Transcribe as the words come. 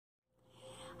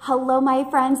Hello, my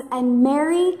friends, and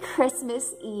Merry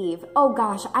Christmas Eve. Oh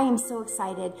gosh, I am so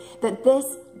excited that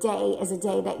this day is a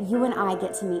day that you and I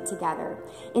get to meet together.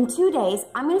 In 2 days,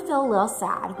 I'm going to feel a little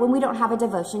sad when we don't have a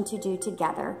devotion to do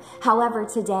together. However,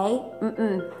 today,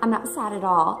 I'm not sad at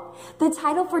all. The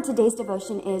title for today's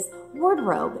devotion is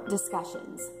Wardrobe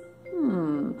Discussions.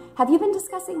 Have you been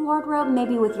discussing wardrobe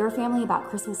maybe with your family about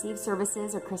Christmas Eve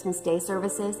services or Christmas Day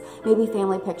services, maybe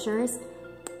family pictures?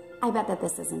 I bet that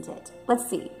this isn't it. Let's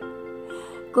see.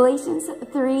 Galatians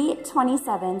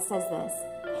 3:27 says this,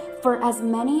 "For as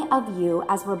many of you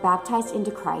as were baptized into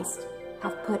Christ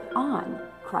have put on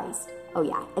Christ." Oh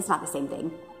yeah, it's not the same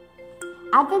thing.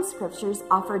 Advent scriptures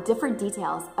offer different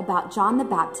details about John the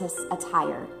Baptist's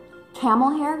attire,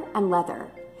 camel hair and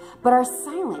leather, but are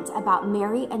silent about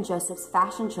Mary and Joseph's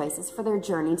fashion choices for their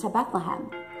journey to Bethlehem.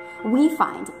 We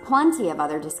find plenty of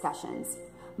other discussions.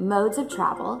 Modes of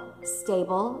travel,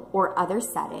 stable or other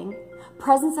setting,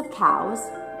 presence of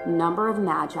cows, number of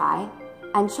magi,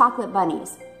 and chocolate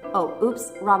bunnies. Oh,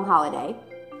 oops, wrong holiday.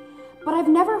 But I've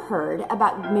never heard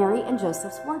about Mary and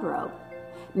Joseph's wardrobe.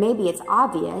 Maybe it's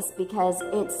obvious because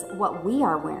it's what we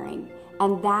are wearing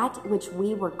and that which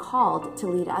we were called to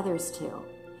lead others to.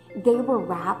 They were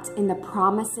wrapped in the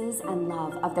promises and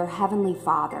love of their Heavenly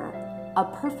Father, a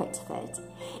perfect fit,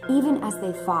 even as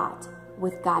they fought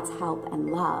with God's help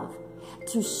and love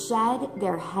to shed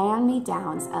their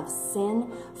hand-me-downs of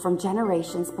sin from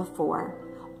generations before,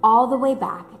 all the way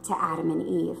back to Adam and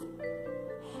Eve.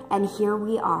 And here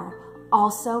we are,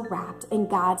 also wrapped in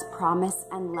God's promise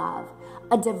and love,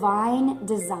 a divine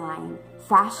design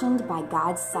fashioned by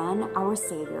God's Son, our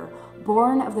Savior,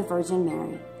 born of the Virgin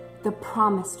Mary, the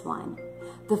promised one,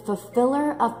 the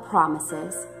fulfiller of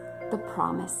promises, the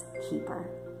promise keeper.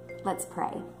 Let's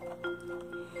pray.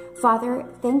 Father,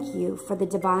 thank you for the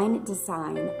divine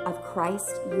design of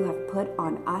Christ you have put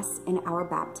on us in our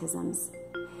baptisms.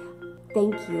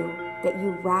 Thank you that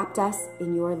you wrapped us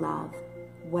in your love.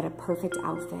 What a perfect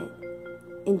outfit.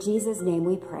 In Jesus' name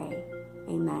we pray.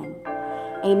 Amen.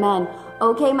 Amen.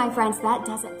 Okay, my friends, that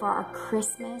does it for our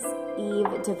Christmas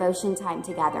Eve devotion time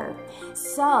together.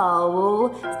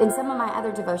 So, in some of my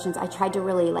other devotions, I tried to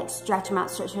really stretch them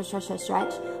out,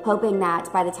 stretch, hoping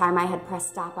that by the time I had pressed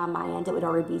stop on my end, it would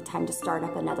already be time to start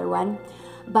up another one.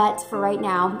 But for right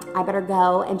now, I better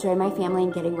go and join my family in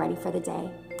getting ready for the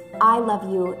day. I love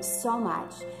you so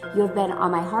much. You have been on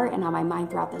my heart and on my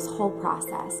mind throughout this whole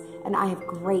process, and I have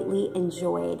greatly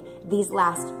enjoyed these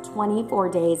last 24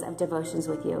 days of devotions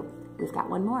with you. We've got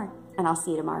one more, and I'll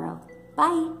see you tomorrow.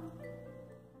 Bye.